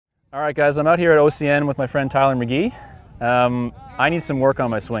All right, guys, I'm out here at OCN with my friend Tyler McGhie. I need some work on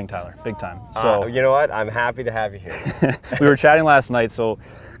my swing, Tyler, big time. So you know what? I'm happy to have you here. we were chatting last night, so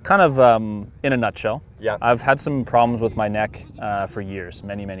kind of in a nutshell, yeah. I've had some problems with my neck for years,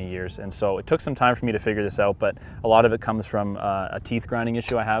 many years, and so it took some time for me to figure this out, but a lot of it comes from a teeth grinding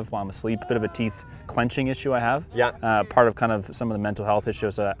issue I have while I'm asleep, a bit of a teeth clenching issue I have. Yeah. Part of kind of some of the mental health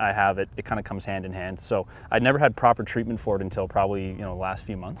issues that I have, it kind of comes hand in hand. So I'd never had proper treatment for it until probably the last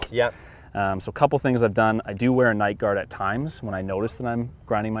few months. Yeah. So a couple things I've done. I do wear a night guard at times when I notice that I'm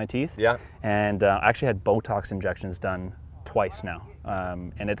grinding my teeth. Yeah. And I actually had Botox injections done twice now.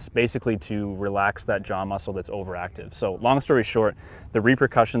 And it's basically to relax that jaw muscle that's overactive. So long story short, the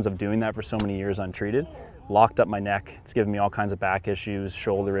repercussions of doing that for so many years untreated locked up my neck. It's given me all kinds of back issues,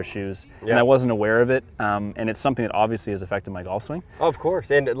 shoulder issues, and I wasn't aware of it. And it's something that obviously has affected my golf swing. Of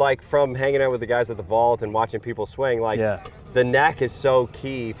course, and like from hanging out with the guys at the vault and watching people swing, like the neck is so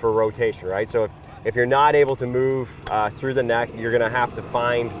key for rotation, right? So if you're not able to move through the neck, you're gonna have to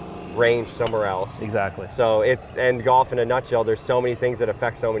find range somewhere else. Exactly. So and golf in a nutshell, there's so many things that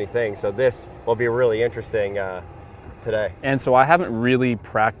affect so many things. So this will be really interesting today. And so I haven't really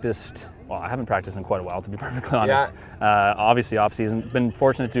practiced, well, I haven't practiced in quite a while, to be perfectly honest. Obviously off season, been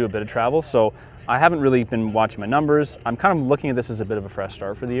fortunate to do a bit of travel, so I haven't really been watching my numbers. I'm kind of looking at this as a bit of a fresh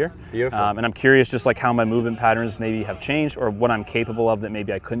start for the year. Beautiful. And I'm curious just like how my movement patterns maybe have changed or what I'm capable of that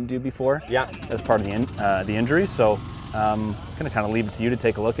maybe I couldn't do before as part of the injury. So I'm gonna kind of leave it to you to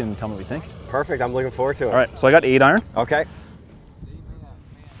take a look and tell me what you think. Perfect, I'm looking forward to it. All right, so I got 8 iron. Okay.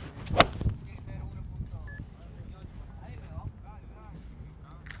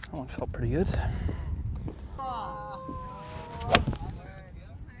 That one felt pretty good.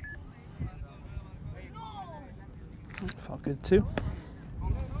 That felt good too.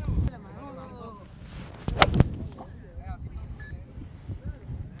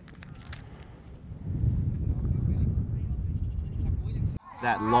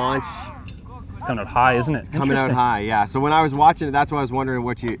 That launch. It's coming out high, isn't it? Coming out high, yeah. So when I was watching it, that's why I was wondering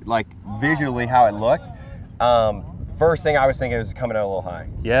what you, like visually how it looked. First thing I was thinking was coming out a little high.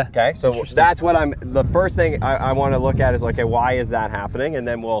 Yeah. Okay, so that's what the first thing I want to look at is, okay, why is that happening? And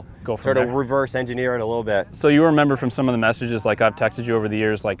then we'll go sort of reverse engineer it a little bit. So you remember from some of the messages, like I've texted you over the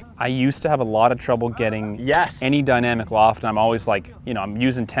years, like I used to have a lot of trouble getting any dynamic loft. And I'm always like, I'm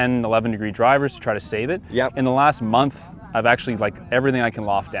using 10, 11 degree drivers to try to save it. Yep. In the last month, I've actually like everything I can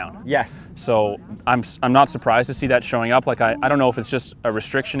loft down. Yes. So I'm not surprised to see that showing up. Like I don't know if it's just a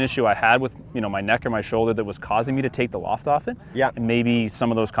restriction issue I had with my neck or my shoulder that was causing me to take the loft off it. Yeah. And maybe some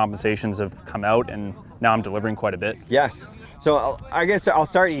of those compensations have come out and now I'm delivering quite a bit. Yes. So I guess I'll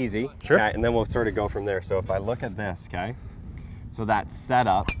start easy. Sure. Okay, and then we'll sort of go from there. So if I look at this, okay, so that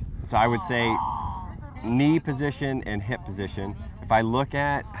setup, so I would say knee position and hip position. If I look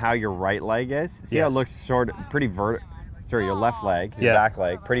at how your right leg is, see how it looks sort of pretty vertical. Sorry, your left leg, your back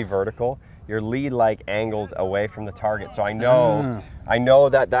leg, pretty vertical. Your lead leg angled away from the target. So I know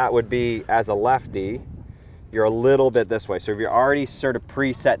that would be, as a lefty, you're a little bit this way. So if you're already sort of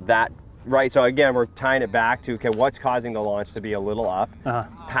preset that, right? So again, we're tying it back to, okay, what's causing the launch to be a little up?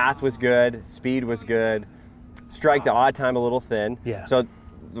 Path was good, speed was good, strike the odd time a little thin. Yeah. So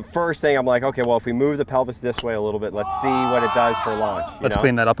the first thing I'm like, okay, well, if we move the pelvis this way a little bit, let's see what it does for launch. Let's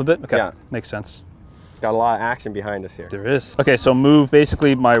clean that up a bit. Okay. Yeah. Makes sense. Got a lot of action behind us here. There is. Okay, so move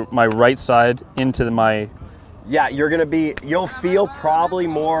basically my right side into my... Yeah, you'll feel probably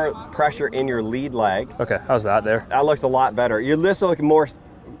more pressure in your lead leg. Okay, how's that there? That looks a lot better. Your list looks more,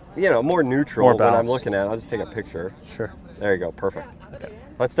 more neutral more when I'm looking at it. I'll just take a picture. Sure. There you go, perfect. Okay.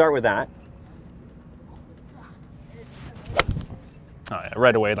 Let's start with that. Oh yeah,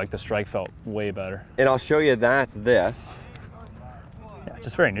 right away, like the strike felt way better. And I'll show you that's this. Yeah,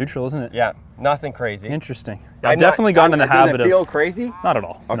 just very neutral, isn't it? Yeah, nothing crazy. Interesting. Yeah, I've definitely gotten in the habit of... Does it feel crazy? Not at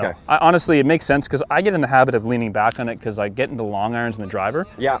all. Okay. No. Honestly, it makes sense because I get in the habit of leaning back on it because I get into long irons in the driver.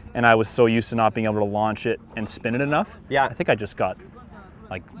 Yeah. And I was so used to not being able to launch it and spin it enough. Yeah. I think I just got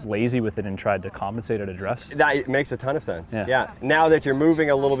like lazy with it and tried to compensate at address. That makes a ton of sense. Yeah. Now that you're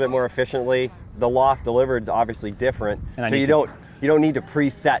moving a little bit more efficiently, the loft delivered is obviously different. And so you don't need to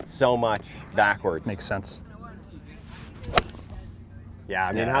preset so much backwards. Makes sense. Yeah,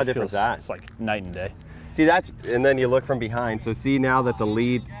 I mean, how different is that? It's like night and day. See, and then you look from behind. So see now that the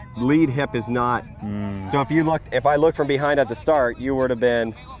lead hip is not. So if I look from behind at the start, you would have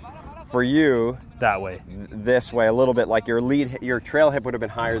been, for you, that way, this way a little bit, like your trail hip would have been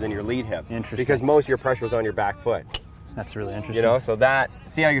higher than your lead hip. Interesting. Because most of your pressure was on your back foot. That's really interesting. So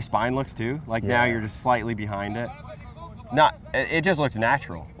see how your spine looks too? Like now you're just slightly behind it. It just looks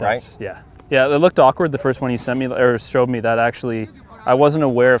natural, right? Yeah. Yeah, it looked awkward the first one you sent me or showed me. That actually I wasn't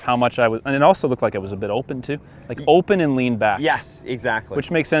aware of how much I was, and it also looked like it was a bit open too, like open and lean back. Yes, exactly.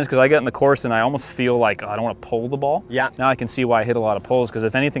 Which makes sense because I get in the course and I almost feel like, oh, I don't want to pull the ball. Yeah. Now I can see why I hit a lot of pulls, because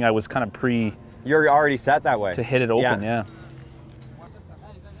if anything, I was kind of You're already set that way. to hit it open, yeah.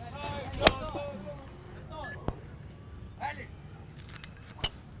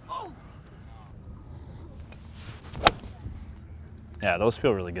 Yeah, those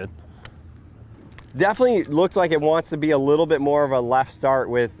feel really good. Definitely looks like it wants to be a little bit more of a left start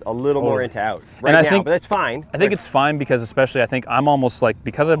with a little more into out right and now, but that's fine. I think it's fine because especially I think I'm almost like,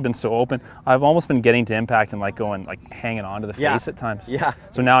 because I've been so open, I've almost been getting to impact and like going, like hanging on to the face at times. Yeah.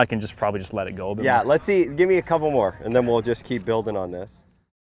 So now I can just probably just let it go a bit more. Let's see, give me a couple more and then we'll just keep building on this.